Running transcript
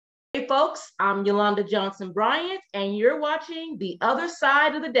Folks, I'm Yolanda Johnson-Bryant, and you're watching The Other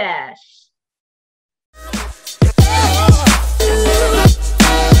Side of the Dash.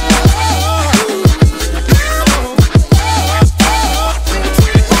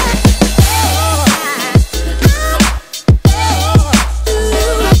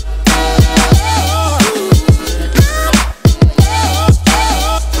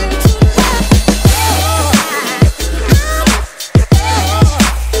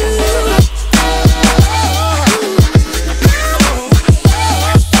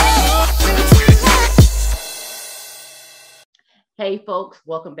 Hey folks,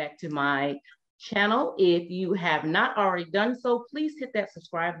 welcome back to my channel. If you have not already done so, please hit that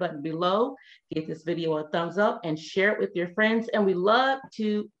subscribe button below, give this video a thumbs up and share it with your friends. And we love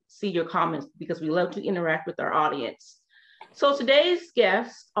to see your comments because we love to interact with our audience. So today's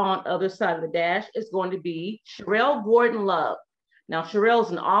guest on Other Side of the Dash is going to be Sharel Gordon-Love. Now, Sharel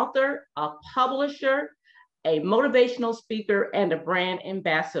is an author, a publisher, a motivational speaker, and a brand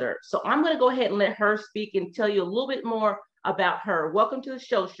ambassador. So I'm going to go ahead and let her speak and tell you a little bit more about her. Welcome to the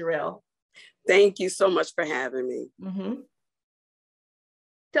show, Sharel. Thank you so much for having me.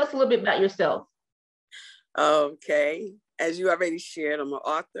 Tell us a little bit about yourself. Okay. As you already shared, I'm an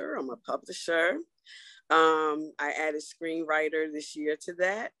author, I'm a publisher. I added screenwriter this year to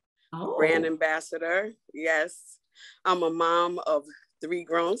that. Brand ambassador, yes. I'm a mom of 3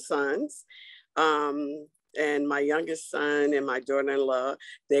 grown sons. And my youngest son and my daughter-in-law,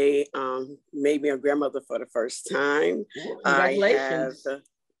 they made me a grandmother for the first time. Congratulations.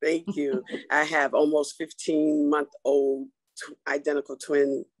 Thank you. I have almost 15-month-old identical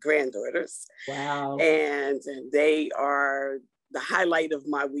twin granddaughters. Wow. And they are the highlight of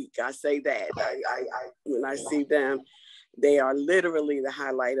my week. I say that. When I see them, they are literally the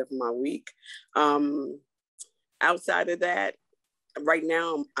highlight of my week. Outside of that, right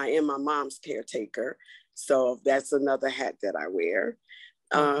now, I am my mom's caretaker. So that's another hat that I wear.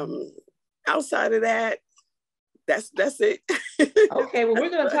 Outside of that, that's it. Okay, well, we're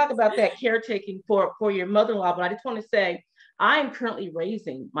going to talk about that caretaking for your mother-in-law, but I just want to say, I am currently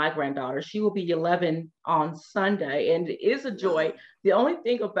raising my granddaughter. She will be 11 on Sunday, and it is a joy. The only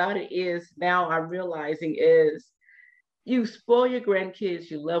thing about it is now I'm realizing is you spoil your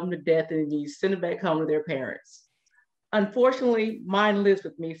grandkids, you love them to death, and you send them back home to their parents. Unfortunately, mine lives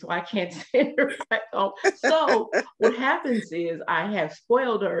with me, so I can't send her back home. So what happens is I have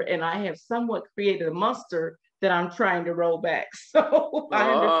spoiled her and I have somewhat created a monster that I'm trying to roll back. So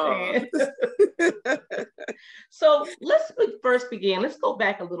I understand. So let's first begin. Let's go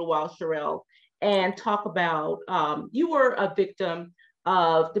back a little while, Sharel, and talk about you were a victim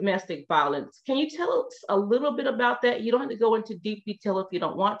of domestic violence. Can you tell us a little bit about that? You don't have to go into deep detail if you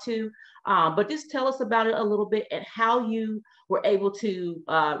don't want to, but just tell us about it a little bit and how you were able to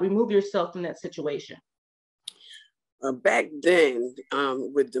remove yourself from that situation. Back then,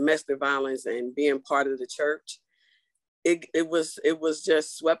 with domestic violence and being part of the church, it was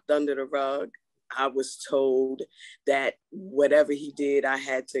just swept under the rug. I was told that whatever he did, I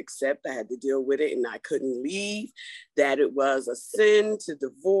had to accept, I had to deal with it, and I couldn't leave, that it was a sin to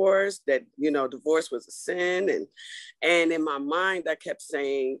divorce, that, divorce was a sin. And in my mind, I kept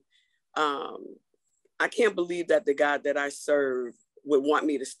saying, I can't believe that the God that I serve would want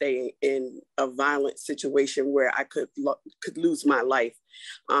me to stay in a violent situation where I could lose my life.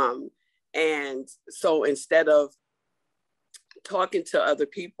 And so instead of talking to other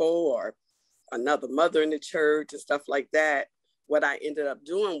people or another mother in the church and stuff like that, what I ended up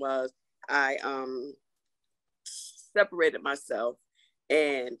doing was I separated myself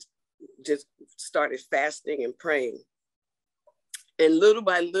and just started fasting and praying. And little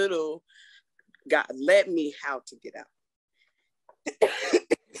by little, God led me how to get out.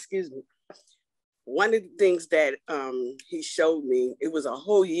 Excuse me. One of the things that he showed me, it was a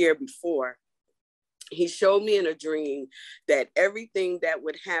whole year before, he showed me in a dream that everything that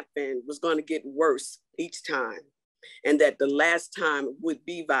would happen was going to get worse each time, and that the last time would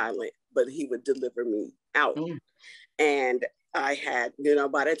be violent, but he would deliver me out. And I had,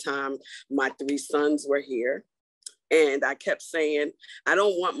 by the time my 3 sons were here, and I kept saying, I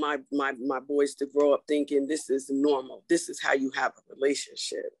don't want my boys to grow up thinking this is normal. This is how you have a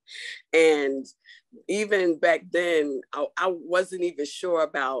relationship. And even back then, I wasn't even sure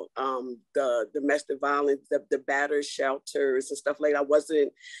about the domestic violence, the battered shelters and stuff like that. I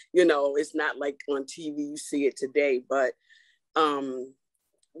wasn't, it's not like on TV you see it today, but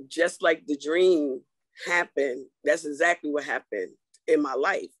just like the dream happened, that's exactly what happened in my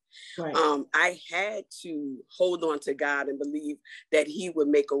life. Right. I had to hold on to God and believe that he would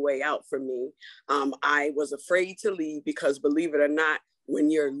make a way out for me. I was afraid to leave because, believe it or not, when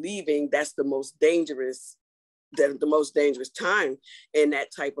you're leaving, that's the most dangerous time in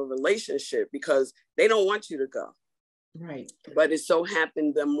that type of relationship, because they don't want you to go. Right. But it so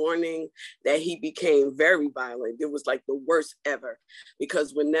happened the morning that he became very violent, it was like the worst ever,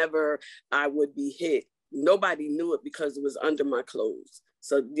 because whenever I would be hit, nobody knew it because it was under my clothes.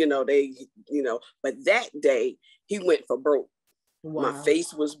 So, but that day he went for broke. Wow. My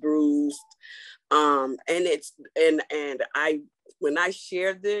face was bruised. And when I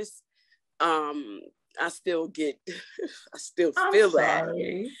share this, I still feel that.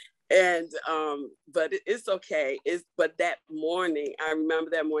 And, but it's okay. But that morning, I remember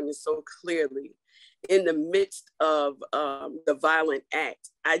that morning so clearly. In the midst of the violent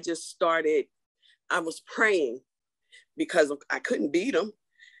act, I was praying because I couldn't beat him.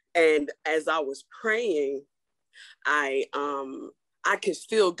 And as I was praying, I could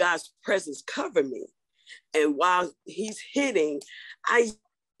feel God's presence cover me. And while he's hitting, I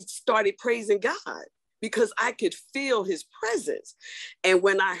started praising God, because I could feel his presence. And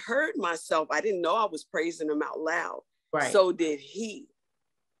when I heard myself, I didn't know I was praising him out loud. Right. So did he.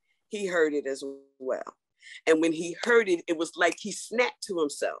 He heard it as well. And when he heard it, it was like he snapped to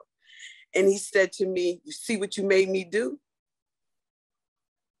himself. And he said to me, "You see what you made me do?"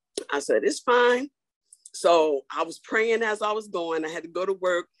 I said, "It's fine." So I was praying as I was going. I had to go to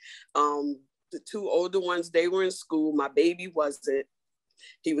work. The two older ones, they were in school. My baby wasn't.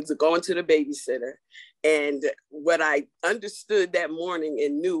 He was going to the babysitter. And what I understood that morning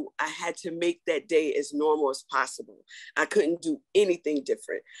and knew, I had to make that day as normal as possible. I couldn't do anything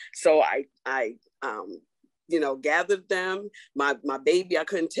different. So I gathered them. My baby, I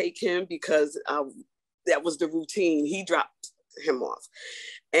couldn't take him because that was the routine. He dropped him off.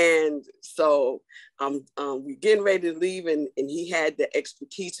 And so we getting ready to leave, and he had the extra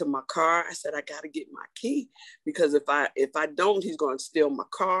key to my car. I said, I got to get my key, because if I don't, he's going to steal my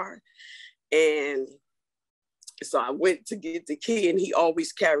car. And so I went to get the key, and he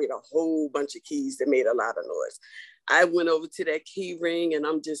always carried a whole bunch of keys that made a lot of noise. I went over to that key ring, and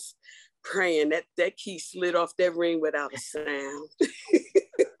I'm just praying that key slid off that ring without a sound.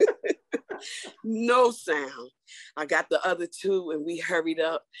 No sound. I got the other two, and we hurried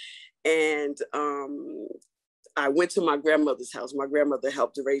up, and I went to my grandmother's house. My grandmother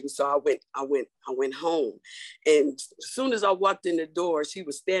helped raise me, so I went home. And as soon as I walked in the door, she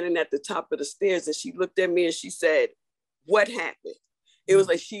was standing at the top of the stairs, and she looked at me and she said, "What happened?" It was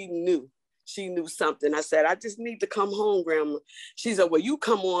like she knew something. I said, "I just need to come home, Grandma." She said, "Well, you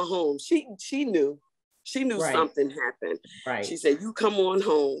come on home." She knew. She knew right. Something happened. Right. She said, "You come on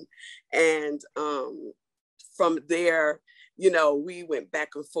home." And from there, we went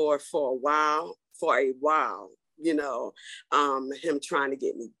back and forth for a while, him trying to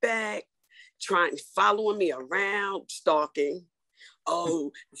get me back, following me around, stalking.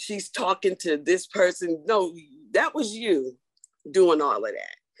 "Oh, she's talking to this person." No, that was you doing all of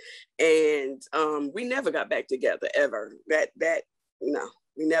that. And we never got back together ever. No,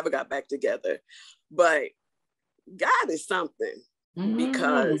 we never got back together. But God is something,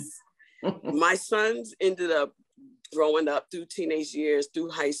 because my sons ended up growing up through teenage years, through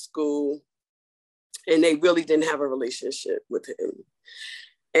high school, and they really didn't have a relationship with him.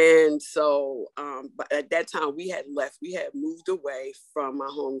 And so, but at that time we had moved away from my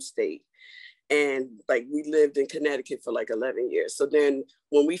home state. And we lived in Connecticut for 11 years. So then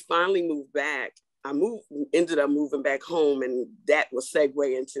when we finally moved back, ended up moving back home, and that was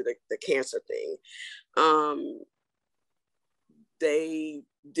segue into the cancer thing. They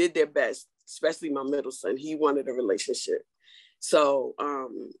did their best, especially my middle son. He wanted a relationship. So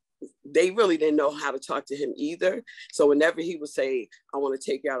they really didn't know how to talk to him either. So whenever he would say, "I want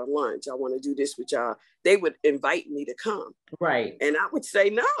to take you out to lunch, I want to do this with y'all," they would invite me to come. Right. And I would say,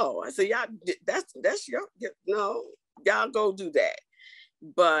 "No." I said, "Y'all, that's your, no, y'all go do that."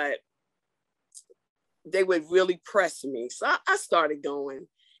 But they would really press me. So I started going,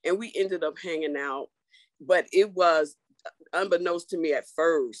 and we ended up hanging out. But it was, unbeknownst to me at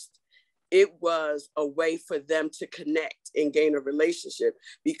first, it was a way for them to connect and gain a relationship,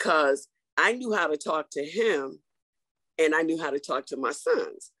 because I knew how to talk to him and I knew how to talk to my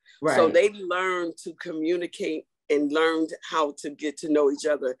sons. Right. So they learned to communicate and learned how to get to know each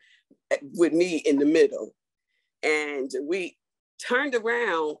other with me in the middle. And we turned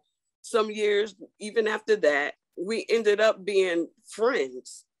around some years, even after that, we ended up being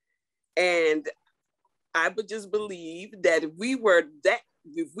friends. And I would just believe that if we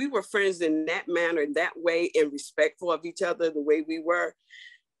were friends in that manner, in that way, and respectful of each other, the way we were,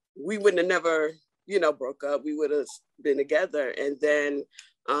 we wouldn't have never, broke up. We would have been together. And then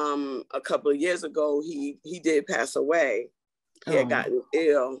a couple of years ago, he did pass away. He had gotten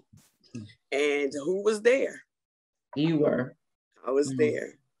ill. And who was there? You were. I was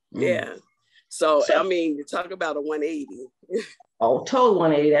there. Yeah. So, I mean, you talk about a 180. Oh, total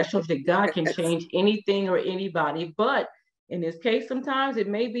 180. That shows that God can change anything or anybody. But in this case, sometimes it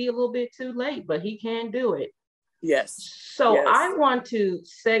may be a little bit too late, but he can do it. Yes. So yes. I want to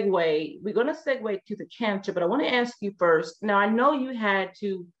segue. We're going to segue to the cancer, but I want to ask you first. Now, I know you had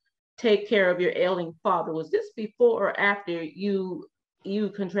to take care of your ailing father. Was this before or after you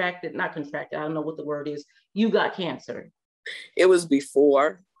contracted, not contracted, I don't know what the word is, you got cancer? It was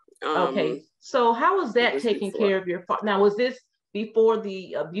before. Okay. So how was that taking care of your father? Now, was this before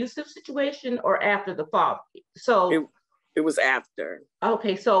the abusive situation or after the father? So it was after.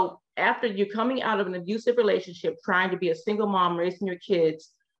 Okay. So after you're coming out of an abusive relationship, trying to be a single mom, raising your kids,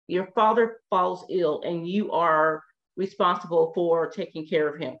 your father falls ill and you are responsible for taking care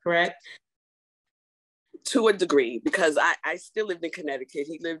of him, correct? To a degree, because I still lived in Connecticut.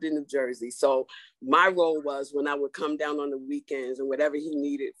 He lived in New Jersey. So my role was when I would come down on the weekends and whatever he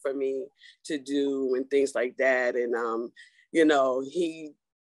needed for me to do and things like that. And, you know,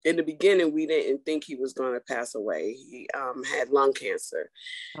 in the beginning, we didn't think he was going to pass away. He had lung cancer.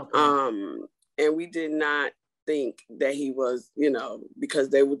 Okay. And we did not think that he was, you know,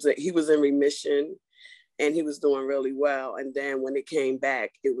 because he was in remission and he was doing really well. And then when it came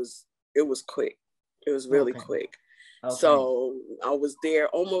back, it was quick. It was really quick. Okay. So I was there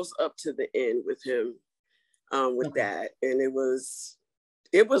almost up to the end with him with that. And it was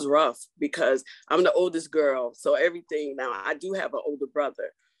rough because I'm the oldest girl. So everything, now I do have an older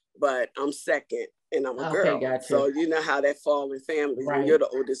brother, but I'm second and I'm a girl. Gotcha. So you know how that fall in families. Right. When you're the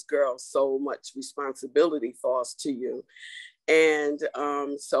oldest girl, so much responsibility falls to you. And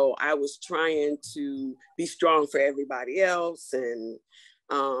so I was trying to be strong for everybody else and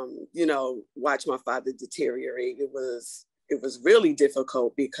you know, watch my father deteriorate. It was really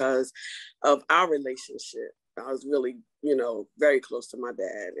difficult because of our relationship. I was really, you know, very close to my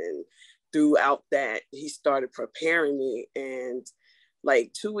dad. And throughout that, he started preparing me. And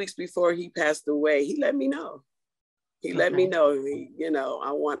like 2 weeks before he passed away, he let me know. He let me know, you know,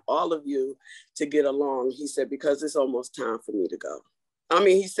 I want all of you to get along. He said, because it's almost time for me to go. I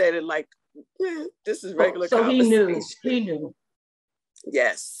mean, he said it like, this is regular conversation. So he knew.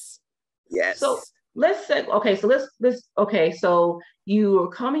 Yes. So let's say, so you were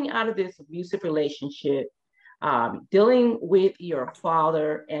coming out of this abusive relationship, dealing with your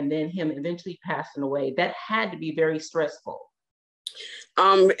father and then him eventually passing away. That had to be very stressful.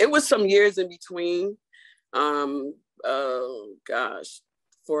 It was some years in between. Oh gosh,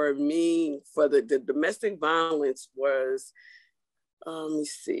 for me, for the domestic violence was, let me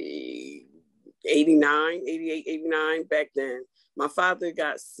see, 89, 88, 89 back then. My father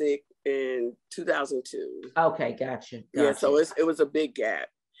got sick in 2002. Okay, gotcha. Yeah, so it was a big gap.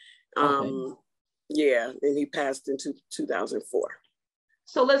 Yeah, and he passed in 2004.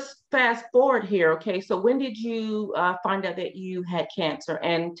 So let's fast forward here. Okay, so when did you find out that you had cancer?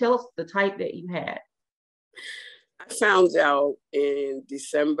 And tell us the type that you had. I found out in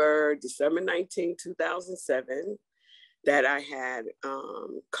December 19, 2007. That I had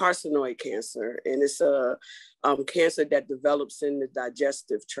carcinoid cancer, and it's a cancer that develops in the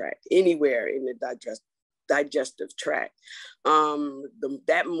digestive tract, anywhere in the digestive tract.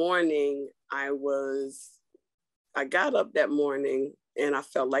 That morning, I got up that morning and I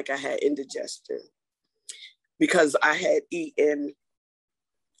felt like I had indigestion because I had eaten,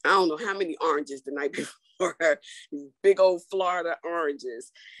 I don't know how many oranges the night before, big old Florida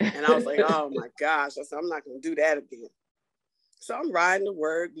oranges. And I was like, oh my gosh, I said, I'm not gonna do that again. So I'm riding to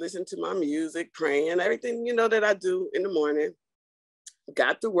work, listening to my music, praying, everything, you know, that I do in the morning.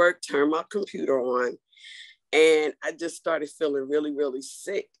 Got to work, turned my computer on, and I just started feeling really, really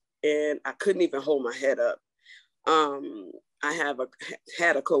sick. And I couldn't even hold my head up. I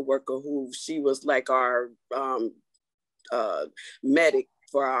had a coworker who she was like our medic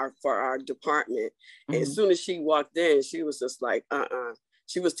for our department. Mm-hmm. And as soon as she walked in, she was just like,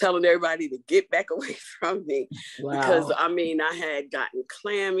 She was telling everybody to get back away from me. Wow. Because I mean, I had gotten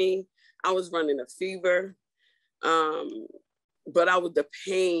clammy. I was running a fever. But the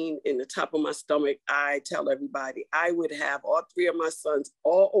pain in the top of my stomach, I tell everybody, I would have all three of my sons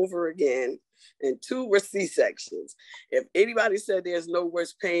all over again, and 2 were C-sections. If anybody said there's no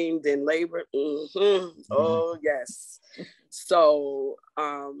worse pain than labor, oh yes. So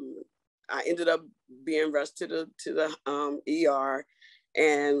I ended up being rushed to the ER.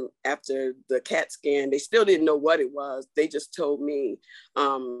 And after the CAT scan, they still didn't know what it was. They just told me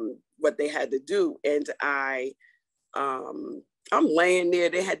what they had to do. And I I'm laying there.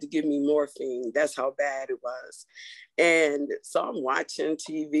 They had to give me morphine. That's how bad it was. And so I'm watching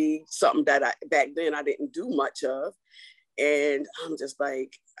TV, something that back then I didn't do much of. And I'm just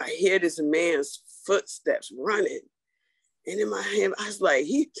like, I hear this man's footsteps running. And in my head, I was like,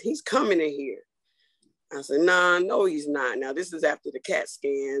 he's coming in here. I said, nah, no, he's not. Now, this is after the CAT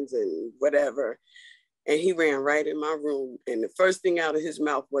scans and whatever. And he ran right in my room. And the first thing out of his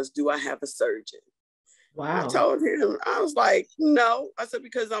mouth was, do I have a surgeon? Wow. I told him, I was like, no. I said,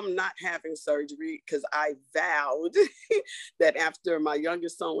 because I'm not having surgery, because I vowed that after my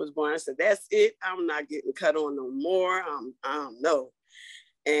youngest son was born, I said, that's it. I'm not getting cut on no more. I don't know.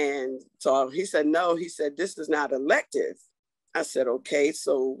 And so he said, no. He said, this is not elective. I said, okay,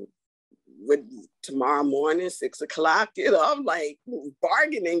 so with tomorrow morning, 6 o'clock, I'm like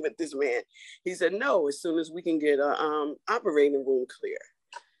bargaining with this man. He said, no, as soon as we can get a operating room clear.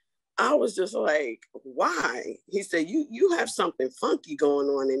 I was just like, why? He said, you have something funky going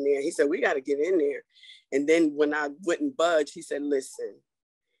on in there. He said, we got to get in there. And then when I wouldn't budge, he said, listen,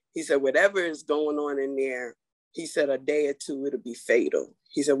 he said, whatever is going on in there, he said, a day or two, it'll be fatal.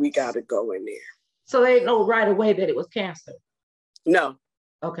 He said, we got to go in there. So they know right away that it was cancer? No.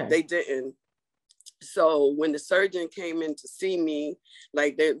 Okay. They didn't. So when the surgeon came in to see me,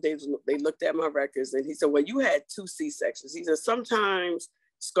 like they looked at my records and he said, well, you had 2 C-sections. He said, sometimes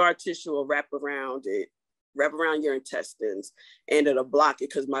scar tissue will wrap around your intestines, and it'll block it,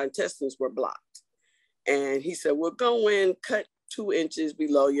 because my intestines were blocked. And he said, we'll go in, cut 2 inches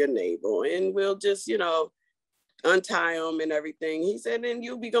below your navel, and we'll just, untie them and everything. He said, and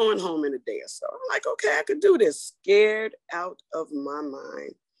you'll be going home in a day or so. I'm like, okay, I could do this. Scared out of my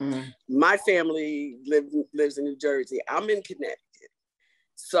mind. My family lives in New Jersey. I'm in Connecticut.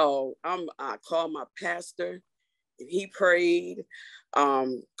 So I called my pastor, and he prayed,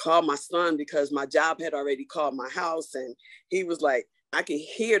 called my son, because my job had already called my house, and he was like, I can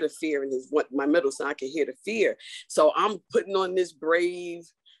hear the fear in my middle son, I can hear the fear. So I'm putting on this brave,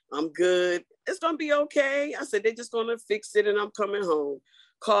 I'm good, it's gonna be okay. I said, they're just gonna fix it and I'm coming home.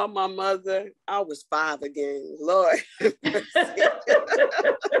 Called my mother, I was 5 again, Lord.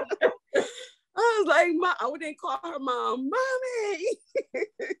 I was like, I didn't call her mom, mommy.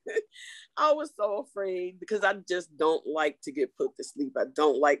 I was so afraid, because I just don't like to get put to sleep. I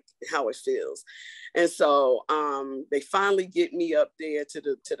don't like how it feels. And so they finally get me up there to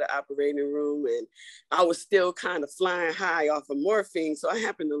the operating room, and I was still kind of flying high off of morphine. So I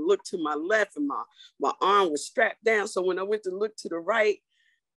happened to look to my left, and my arm was strapped down. So when I went to look to the right,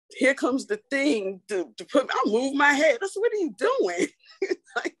 here comes the thing to put, I moved my head. I said, what are you doing?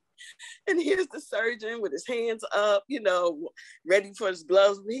 And here's the surgeon with his hands up, ready for his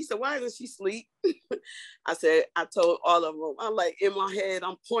gloves. He said, why doesn't she sleep? I told all of them, I'm like, in my head,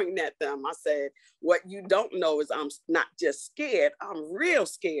 I'm pointing at them. I said, what you don't know is I'm not just scared, I'm real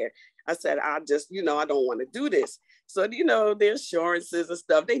scared. I said, I just, I don't want to do this. So, the insurances and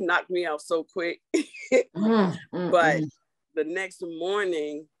stuff, they knocked me out so quick. But the next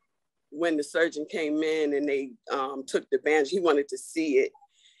morning, when the surgeon came in and they took the bandage, he wanted to see it.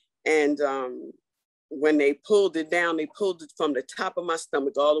 And when they pulled it down, they pulled it from the top of my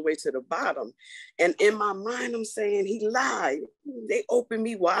stomach all the way to the bottom. And in my mind, I'm saying, he lied. They opened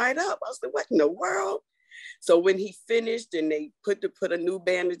me wide up. I was like, what in the world? So when he finished and they put a new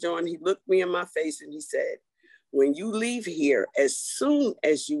bandage on, he looked me in my face and he said, when you leave here, as soon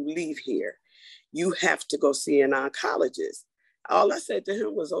as you leave here, you have to go see an oncologist. All I said to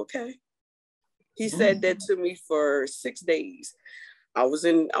him was, okay. He said that to me for 6 days. I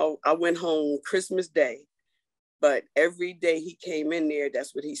went home Christmas Day, but every day he came in there,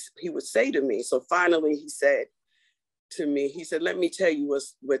 that's what he would say to me. So finally he said to me, he said, let me tell you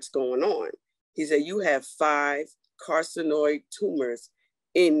what's going on. He said, you have 5 carcinoid tumors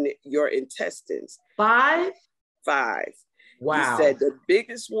in your intestines. 5? 5. Wow. He said the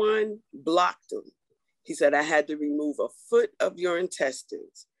biggest one blocked them. He said, I had to remove a foot of your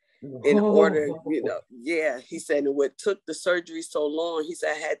intestines. In order, he said, and what took the surgery so long, he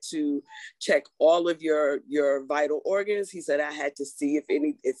said, I had to check all of your vital organs. He said, I had to see if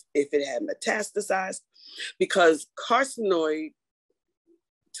it had metastasized, because carcinoid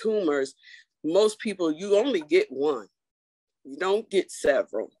tumors, most people, you only get one, you don't get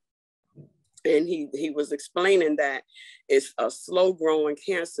several. And he was explaining that it's a slow growing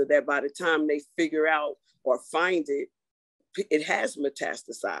cancer that by the time they figure out or find it, it has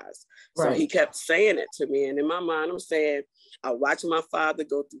metastasized. So Right. He kept saying it to me. And in my mind, I'm saying, I watched my father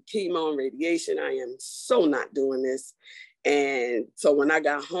go through chemo and radiation. I am so not doing this. And so when I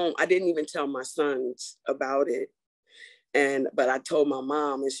got home, I didn't even tell my sons about it. But I told my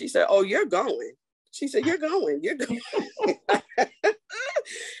mom, and she said, oh, you're going. She said, you're going.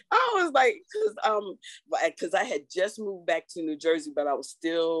 I was like, because I had just moved back to New Jersey, but I was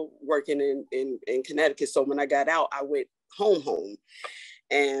still working in Connecticut. So when I got out, I went home.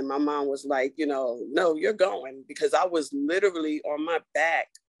 And my mom was like, no, you're going, because I was literally on my back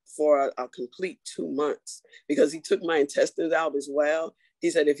for a complete 2 months because he took my intestines out as well. He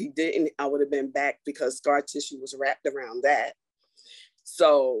said if he didn't, I would have been back because scar tissue was wrapped around that.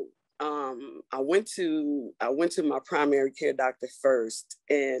 So I went to my primary care doctor first,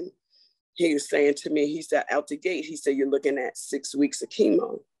 and he was saying to me, he said, out the gate, he said, you're looking at 6 weeks of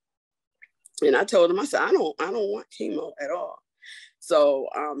chemo. And I told him, I said, I don't want chemo at all. So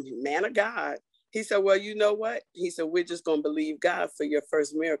man of God, he said, well, you know what? He said, we're just going to believe God for your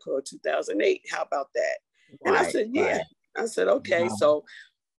first miracle of 2008. How about that? Right, and I said, yeah. Right. I said, okay. Wow. So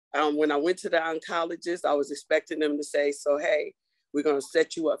when I went to the oncologist, I was expecting them to say, so, hey, we're going to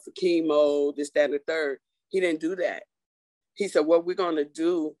set you up for chemo, this, that, and the third. He didn't do that. He said, what we're going to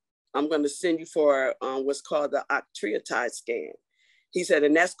do, I'm going to send you for what's called the octreotide scan. He said,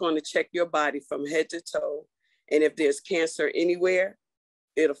 and that's going to check your body from head to toe. And if there's cancer anywhere,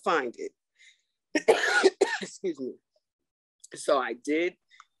 it'll find it. Excuse me. So I did.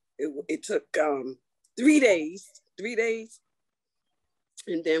 It took 3 days.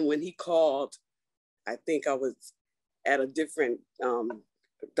 And then when he called, I think I was at a different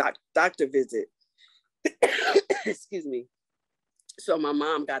doctor visit. Excuse me. So my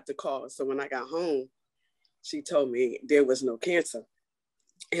mom got the call. So when I got home, she told me there was no cancer.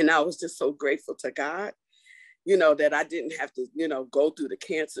 And I was just so grateful to God, that I didn't have to, go through the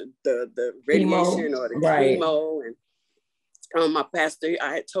cancer, the radiation or the chemo. And my pastor,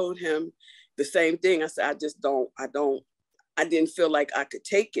 I had told him the same thing. I said, I didn't feel like I could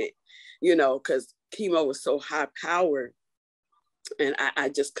take it, because chemo was so high power, and I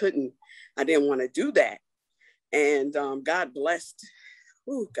just couldn't, I didn't want to do that. And God blessed,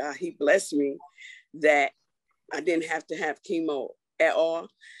 God, he blessed me that I didn't have to have chemo at all.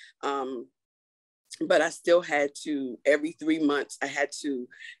 But I still had to, every 3 months, I had to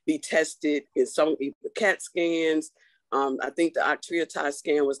be tested in some CAT scans. I think the octreotide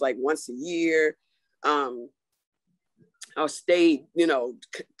scan was like once a year. I stayed,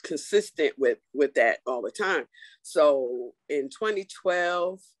 consistent with that all the time. So in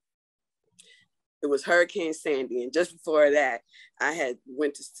 2012, it was Hurricane Sandy. And just before that, I had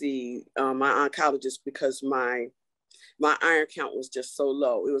went to see my oncologist because my iron count was just so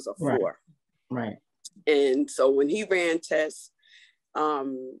low. It was a 4. Right. And so when he ran tests,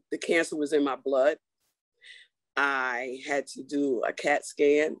 the cancer was in my blood. I had to do a CAT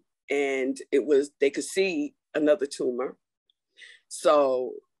scan, and they could see another tumor.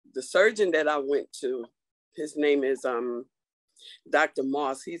 So the surgeon that I went to, his name is Dr.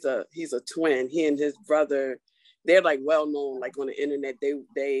 Moss. He's a twin. He and his brother, they're like well known, like on the internet.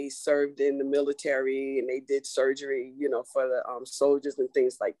 They served in the military, and they did surgery, for the soldiers and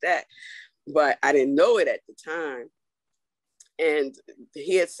things like that. But I didn't know it at the time. And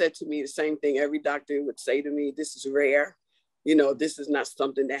he had said to me the same thing every doctor would say to me, this is rare. This is not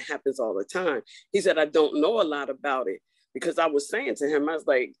something that happens all the time. He said, I don't know a lot about it, because I was saying to him, I was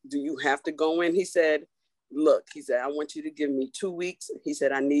like, do you have to go in? He said, look, he said, I want you to give me 2 weeks. He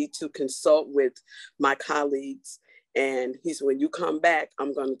said, I need to consult with my colleagues. And he said, when you come back,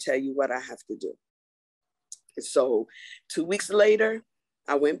 I'm going to tell you what I have to do. So 2 weeks later,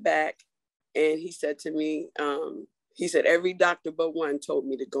 I went back, and he said to me, he said, every doctor but one told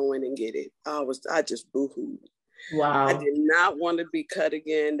me to go in and get it. I just boo-hooed. Wow. I did not want to be cut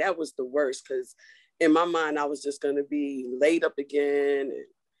again. That was the worst, because in my mind, I was just going to be laid up again and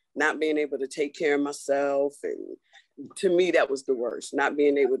not being able to take care of myself. And to me, that was the worst, not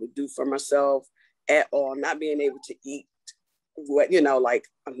being able to do for myself at all, not being able to eat what, like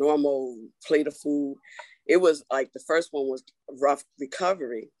a normal plate of food. It was like the first one was rough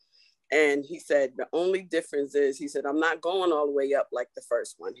recovery. And he said, the only difference is, he said, I'm not going all the way up like the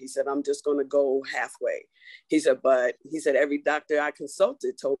first one. He said, I'm just going to go halfway. He said, but he said, every doctor I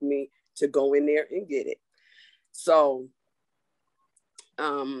consulted told me to go in there and get it. So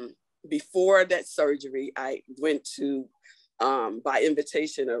before that surgery, I went to, by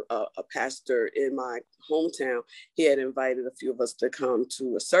invitation of a pastor in my hometown. He had invited a few of us to come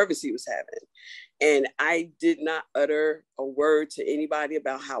to a service he was having. And I did not utter a word to anybody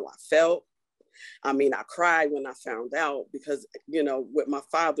about how I felt. I mean, I cried when I found out, because, with my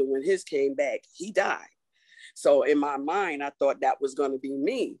father, when his came back, he died. So in my mind, I thought that was going to be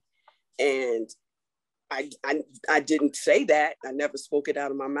me. And I didn't say that. I never spoke it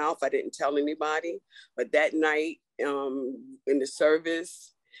out of my mouth. I didn't tell anybody. But that night in the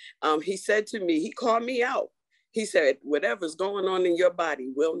service, he said to me, he called me out. He said, whatever's going on in your body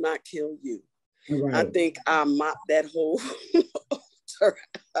will not kill you. Right. I think I mopped that whole altar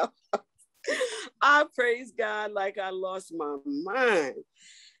out. I praise God like I lost my mind.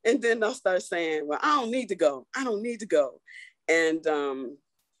 And then I start saying, well, I don't need to go. I don't need to go. And,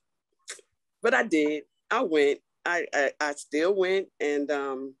 but I did. I went. I still went. And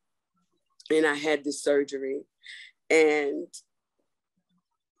I had this surgery. And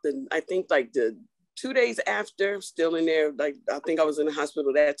I think like the 2 days after, still in there, like I think I was in the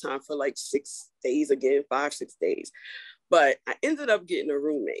hospital that time for like 6 days again, 5-6 days. But I ended up getting a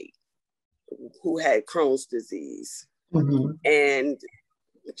roommate who had Crohn's disease. Mm-hmm. And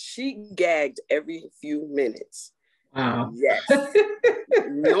she gagged every few minutes. Wow. Yes.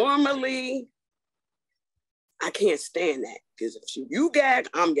 Normally, I can't stand that because if you gag,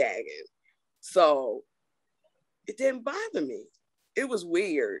 I'm gagging. So it didn't bother me. It was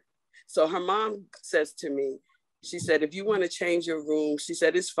weird. So her mom says to me, she said, if you want to change your room, she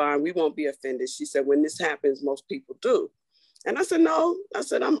said, it's fine. We won't be offended. She said, when this happens, most people do. And I said, no. I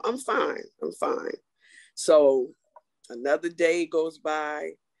said, I'm fine. I'm fine. So another day goes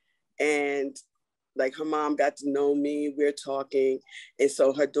by and like her mom got to know me. We're talking. And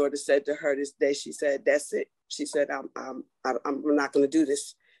so her daughter said to her this day, she said, that's it. She said, I'm not going to do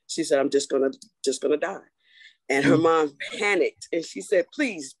this. She said, I'm just going to die. And her mom panicked and she said,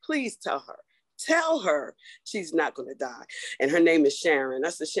 please tell her she's not going to die. And her name is Sharon. I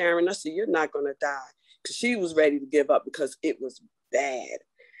said, Sharon, you're not going to die. Because she was ready to give up because it was bad.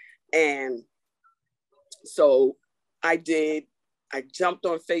 And so I did. I jumped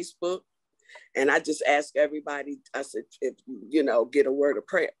on Facebook and I just asked everybody, I said, if get a word of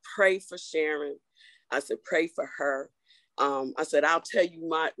prayer, pray for Sharon. I said, pray for her. I said, I'll tell you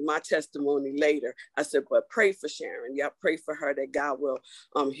my testimony later. I said, but pray for Sharon. Yeah, pray for her that God will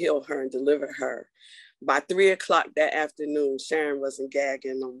heal her and deliver her. By 3:00 that afternoon, Sharon wasn't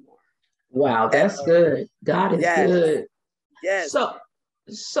gagging no more. Wow, that's good. God is good. Yes.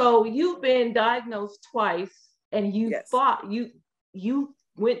 So you've been diagnosed twice and you fought, you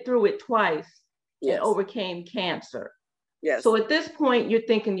went through it twice and overcame cancer. Yes. So at this point, you're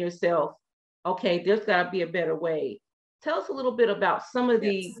thinking to yourself, okay, there's got to be a better way. Tell us a little bit about some of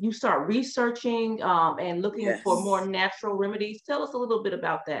you start researching and looking for more natural remedies. Tell us a little bit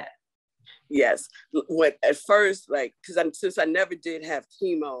about that. Yes. When at first, since I never did have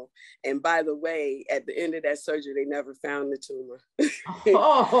chemo, and by the way, at the end of that surgery, they never found the tumor.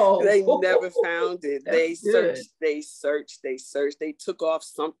 Oh, they never found it. They searched. They took off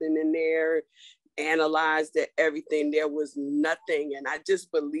something in there, analyzed everything. There was nothing. And I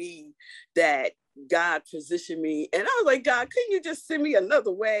just believe that God positioned me. And I was like, God, couldn't you just send me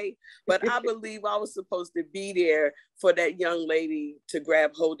another way? But I believe I was supposed to be there for that young lady to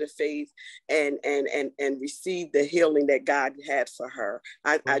grab hold of faith and receive the healing that God had for her.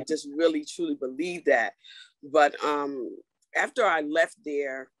 I just really, truly believe that. But after I left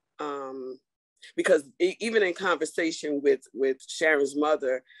there, because even in conversation with Sharon's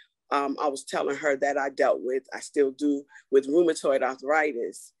mother, I was telling her that I still do with rheumatoid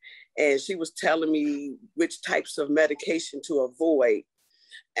arthritis. And she was telling me which types of medication to avoid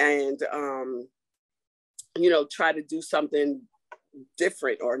and, try to do something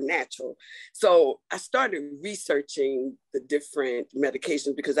different or natural. So I started researching the different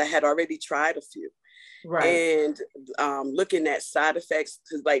medications because I had already tried a few. Right. And looking at side effects,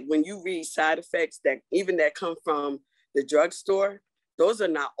 because like when you read side effects that come from the drugstore, those are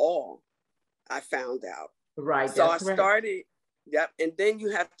not all, I found out. Right. So I started, and then you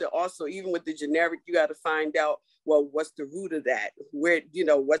have to also, even with the generic, you got to find out, well, what's the root of that? Where,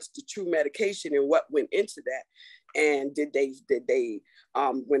 what's the true medication and what went into that? And did they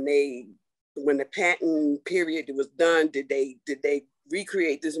when the patent period was done, did they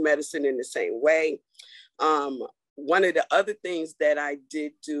recreate this medicine in the same way? One of the other things that I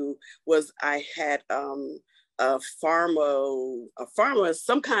did do was I had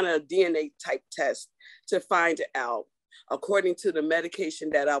some kind of DNA type test to find out, according to the medication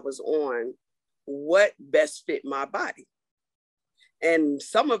that I was on, what best fit my body. And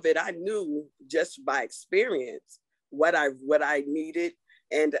some of it I knew just by experience what I needed.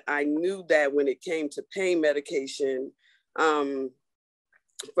 And I knew that when it came to pain medication,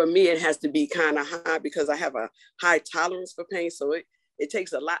 for me, it has to be kind of high because I have a high tolerance for pain. So it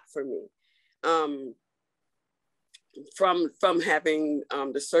takes a lot for me. From having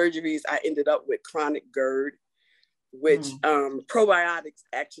the surgeries, I ended up with chronic GERD, which probiotics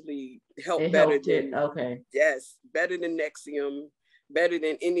actually help better than better than Nexium, better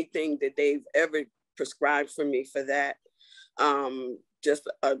than anything that they've ever prescribed for me for that. Just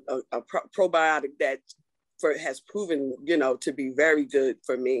a probiotic that has proven, to be very good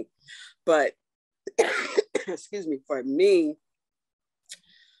for me. But excuse me, for me,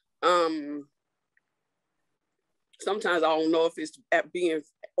 sometimes I don't know if it's at being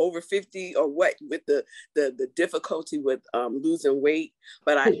over 50 or what, with the difficulty with losing weight.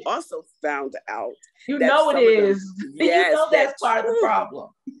 But I also found out that it is. Yes, That's part of the problem.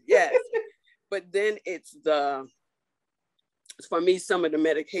 Yes. But then it's for me, some of the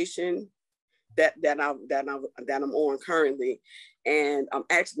medication that I'm on currently. And I'm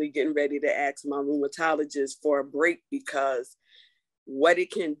actually getting ready to ask my rheumatologist for a break, because what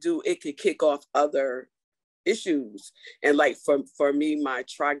it can do, it could kick off other issues. And like for me, my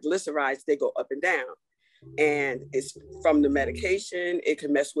triglycerides, they go up and down. And it's from the medication. It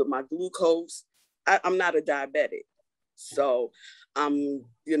can mess with my glucose. I'm not a diabetic. So I'm,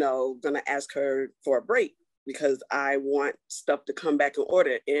 gonna ask her for a break, because I want stuff to come back in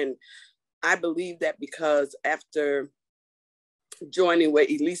order. And I believe that because after joining with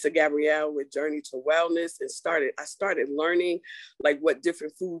Elisa Gabrielle with Journey to Wellness, I started learning like what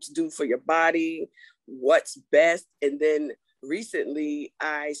different foods do for your body, what's best. And then recently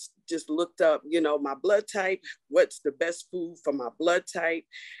I just looked up, my blood type, what's the best food for my blood type.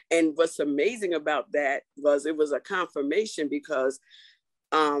 And what's amazing about that was it was a confirmation, because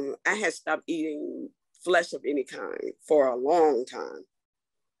I had stopped eating flesh of any kind for a long time.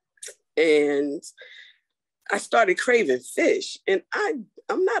 And I started craving fish, and I'm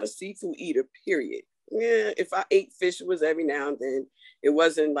not a seafood eater, period. Yeah, if I ate fish, it was every now and then. It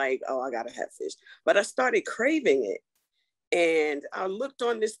wasn't like, oh, I gotta have fish. But I started craving it. And I looked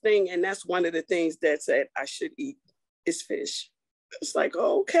on this thing, and that's one of the things that said I should eat is fish. It's like,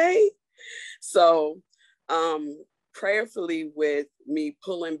 oh, okay. So prayerfully, with me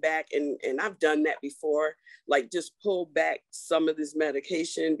pulling back, and I've done that before, like just pull back some of this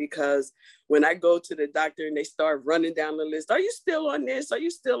medication, because when I go to the doctor and they start running down the list, are you still on this? Are you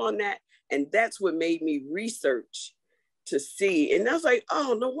still on that? And that's what made me research to see. And I was like,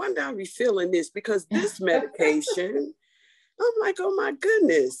 oh, no wonder I'm refilling this, because this medication, I'm like, oh my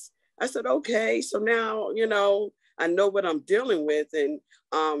goodness. I said, okay, so now, I know what I'm dealing with. And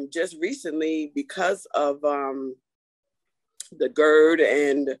just recently, because of the GERD,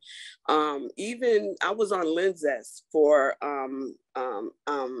 and even I was on Linzess for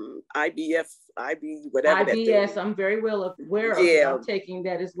whatever that thing. I'm very well aware of it. I'm taking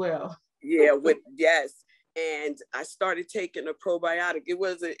that as well. Yes. And I started taking a probiotic. It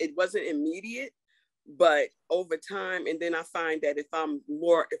wasn't immediate, but over time. And then I find that if I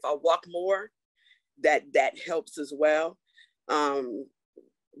walk more, that helps as well.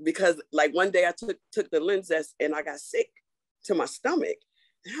 Because like one day I took the Linzess and I got sick to my stomach.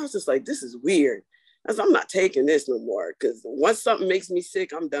 And I was just like, this is weird. I said, I'm not taking this no more, because once something makes me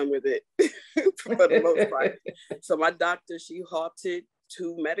sick, I'm done with it for the most part. So my doctor, she halted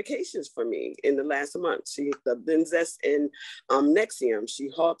 2 medications for me in the last month. The Linzess and Nexium, she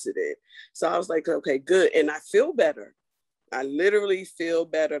halted it. So I was like, okay, good. And I feel better. I literally feel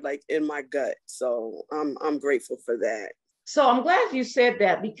better, like in my gut. So I'm grateful for that. So I'm glad you said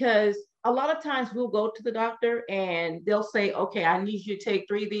that, because a lot of times we'll go to the doctor and they'll say, okay, I need you to take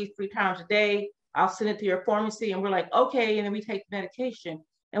 3 of these 3 times a day. I'll send it to your pharmacy. And we're like, okay. And then we take the medication,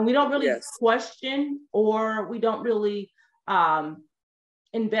 and we don't really question, or we don't really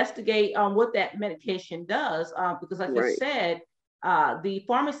investigate on what that medication does. Because like you said, the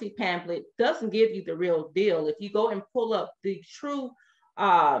pharmacy pamphlet doesn't give you the real deal. If you go and pull up the true,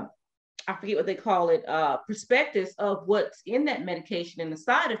 I forget what they call it, prospectus of what's in that medication and the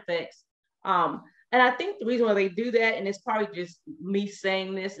side effects. And I think the reason why they do that, and it's probably just me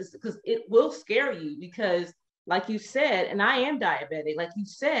saying this, is because it will scare you, because like you said, and I am diabetic, like you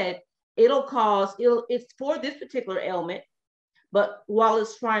said, it's for this particular ailment, but while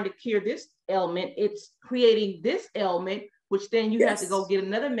it's trying to cure this ailment, it's creating this ailment, which then you have to go get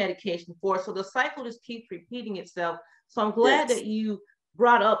another medication for. So the cycle just keeps repeating itself. So I'm glad that you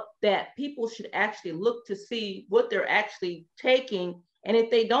brought up that people should actually look to see what they're actually taking. And if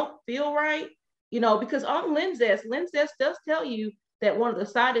they don't feel right, because on Linzess does tell you that one of the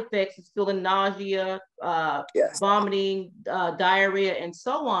side effects is feeling nausea, vomiting, diarrhea, and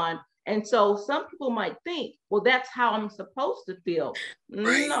so on. And so some people might think, well, that's how I'm supposed to feel.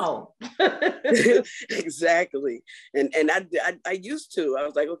 Right. No. Exactly. And I used to. I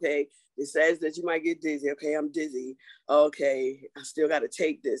was like, okay, it says that you might get dizzy. Okay, I'm dizzy. Okay, I still got to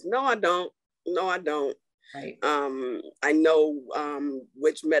take this. No, I don't. Right. I know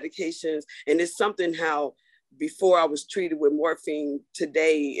which medications, and it's something how before I was treated with morphine.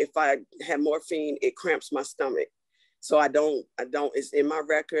 Today, if I had morphine, it cramps my stomach. So I don't, it's in my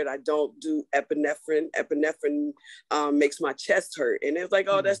record. I don't do epinephrine. Epinephrine makes my chest hurt. And it's like,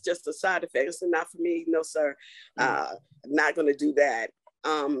 oh, that's just a side effect. It's not for me. No, sir. I'm not going to do that.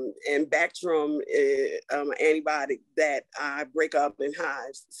 And Bactrim is an antibiotic that I break up in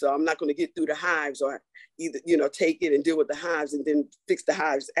hives. So I'm not going to get through the hives, or either, take it and deal with the hives and then fix the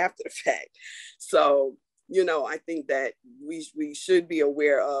hives after the fact. So, I think that we should be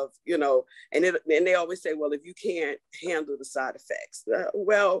aware of, and they always say, well, if you can't handle the side effects,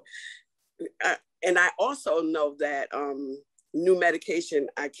 and I also know that new medication,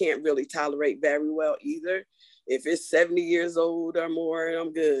 I can't really tolerate very well either. If it's 70 years old or more,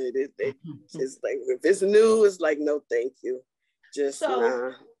 I'm good. It's like, if it's new, it's like, no, thank you. Just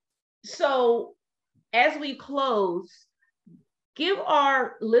nah. So as we close, give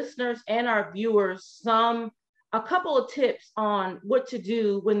our listeners and our viewers a couple of tips on what to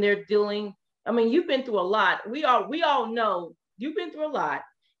do when they're dealing. I mean, you've been through a lot. We all know you've been through a lot.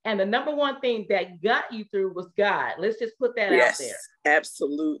 And the number one thing that got you through was God. Let's just put that out there.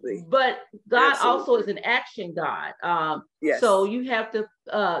 Absolutely. But God also is an action God. Yes. So you have to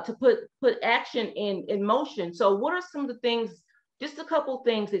put action in motion. So what are some of the things, just a couple of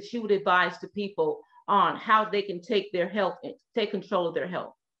things that you would advise to people on how they can take their health and take control of their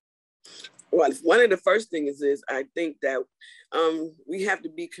health? Well, one of the first things is I think that we have to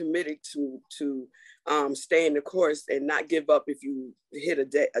be committed to staying the course and not give up if you hit a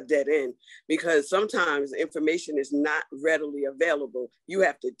dead end, because sometimes information is not readily available. You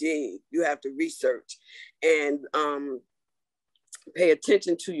have to dig, you have to research, and pay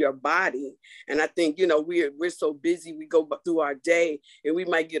attention to your body. And I think, we're so busy, we go through our day and we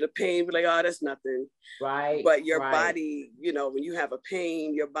might get a pain, we're like, oh, that's nothing. Right. But your body, when you have a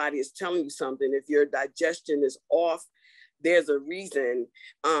pain, your body is telling you something. If your digestion is off, there's a reason.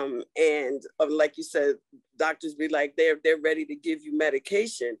 And like you said, doctors be like, they're ready to give you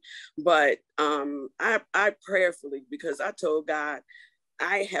medication. But I prayerfully, because I told God,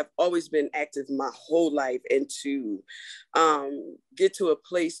 I have always been active my whole life, and to get to a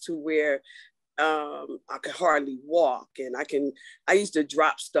place to where I could hardly walk, and I used to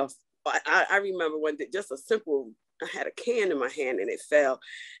drop stuff. I remember one day, just a simple, I had a can in my hand and it fell,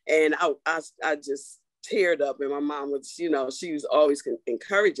 and I just teared up, and my mom was, she was always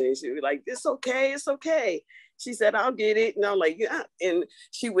encouraging. She was like, it's okay, it's okay. She said, I'll get it. And I'm like, yeah. And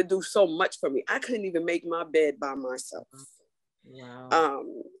she would do so much for me. I couldn't even make my bed by myself. Wow.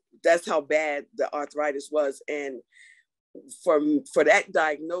 That's how bad the arthritis was. And for that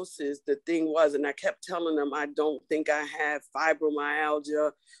diagnosis, the thing was, and I kept telling them, I don't think I have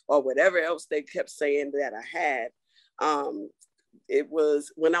fibromyalgia or whatever else they kept saying that I had. It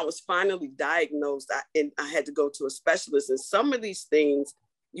was when I was finally diagnosed, I had to go to a specialist. And some of these things,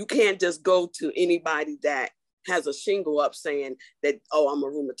 you can't just go to anybody that has a shingle up saying that, oh, I'm a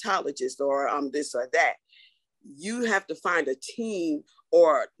rheumatologist or I'm this or that. You have to find a team,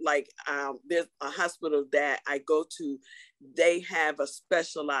 or like there's a hospital that I go to, they have a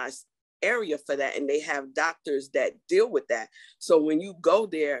specialized area for that, and they have doctors that deal with that. So when you go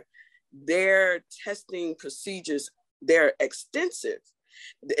there, their testing procedures, they're extensive.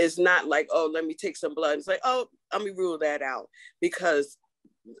 It's not like, oh, let me take some blood. It's like, oh, let me rule that out, because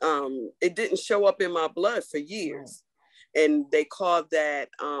it didn't show up in my blood for years. And they call that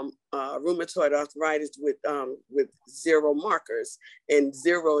rheumatoid arthritis with zero markers, and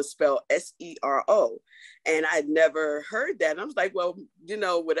zero is spelled SERO. And I'd never heard that. And I was like, well,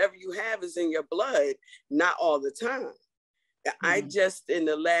 whatever you have is in your blood, not all the time. I just, in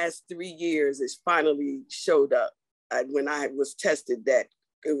the last 3 years, it finally showed up when I was tested, that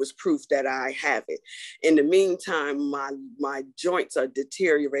it was proof that I have it. In the meantime, my joints are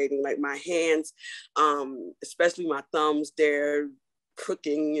deteriorating, like my hands, especially my thumbs, they're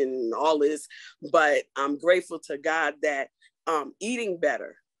crooking and all this. But I'm grateful to God that eating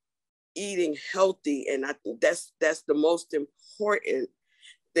better, eating healthy, and I think that's the most important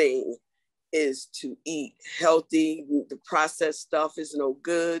thing, is to eat healthy. The processed stuff is no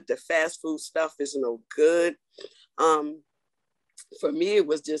good. The fast food stuff is no good. For me, it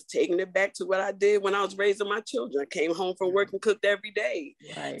was just taking it back to what I did when I was raising my children. I came home from work and cooked every day.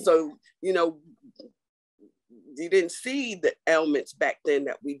 Right. So, you didn't see the ailments back then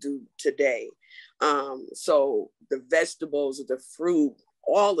that we do today. So the vegetables, the fruit,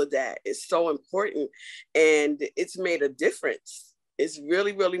 all of that is so important. And it's made a difference. It's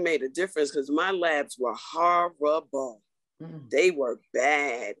really, really made a difference, because my labs were horrible. They were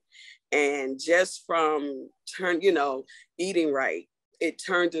bad. And just from eating right, it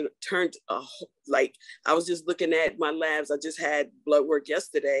turned like, I was just looking at my labs. I just had blood work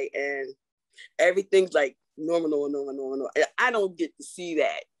yesterday, and everything's like normal. I don't get to see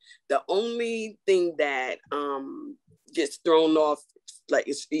that. The only thing that gets thrown off, like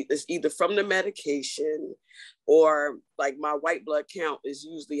it's either from the medication, or like my white blood count is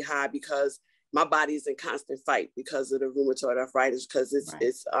usually high because my body is in constant fight because of the rheumatoid arthritis, because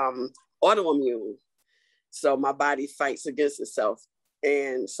it's autoimmune. So my body fights against itself.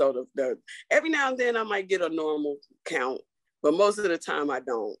 And so the every now and then I might get a normal count, but most of the time I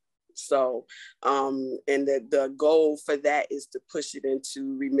don't. So, and the goal for that is to push it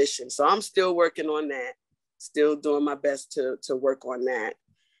into remission. So I'm still working on that, still doing my best to work on that.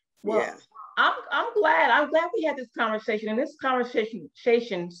 Well, yeah. I'm glad we had this conversation, and this conversation,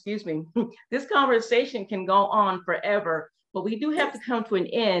 this conversation can go on forever, but we do have to come to an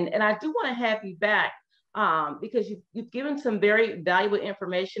end. And I do want to have you back because you've given some very valuable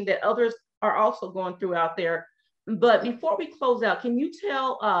information that others are also going through out there. But before we close out, can you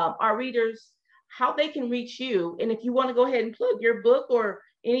tell our readers how they can reach you? And if you want to go ahead and plug your book or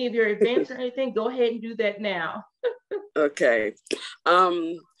any of your events or anything, go ahead and do that now. Okay.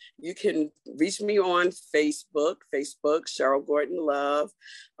 You can reach me on Facebook, Sharel Gordon Love.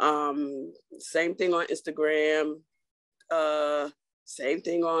 Same thing on Instagram. Same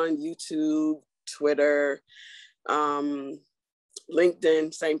thing on YouTube, Twitter,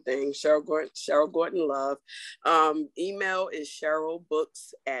 LinkedIn, same thing, Sharel Gordon Love. Email is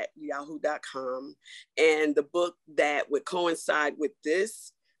sharelbooks@yahoo.com. And the book that would coincide with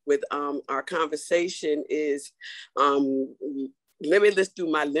this, with our conversation, is Limitless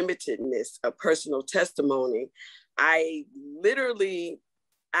Through My Limitedness, a personal testimony. I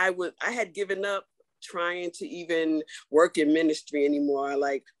had given up trying to even work in ministry anymore.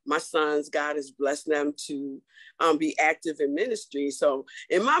 Like my sons, God has blessed them to be active in ministry. So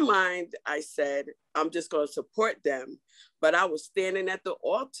in my mind, I said, I'm just going to support them. But I was standing at the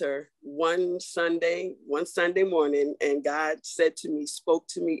altar one Sunday morning, and God spoke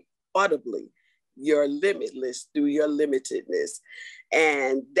to me audibly, "You're limitless through your limitedness."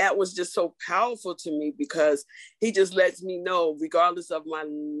 And that was just so powerful to me, because he just lets me know, regardless of my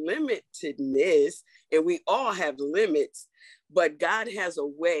limitedness, and we all have limits, but God has a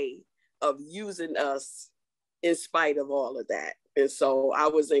way of using us in spite of all of that. And so I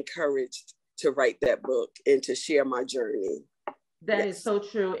was encouraged to write that book and to share my journey. That is so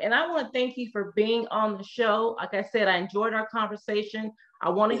true. And I want to thank you for being on the show. Like I said, I enjoyed our conversation. I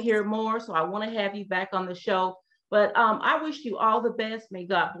want to hear more, so I want to have you back on the show. But I wish you all the best. May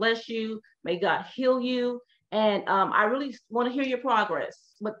God bless you. May God heal you. And I really want to hear your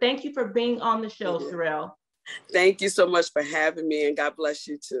progress. But thank you for being on the show, Sharel. Thank you so much for having me, and God bless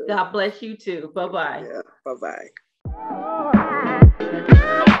you too. God bless you too. Bye-bye. Yeah, bye-bye.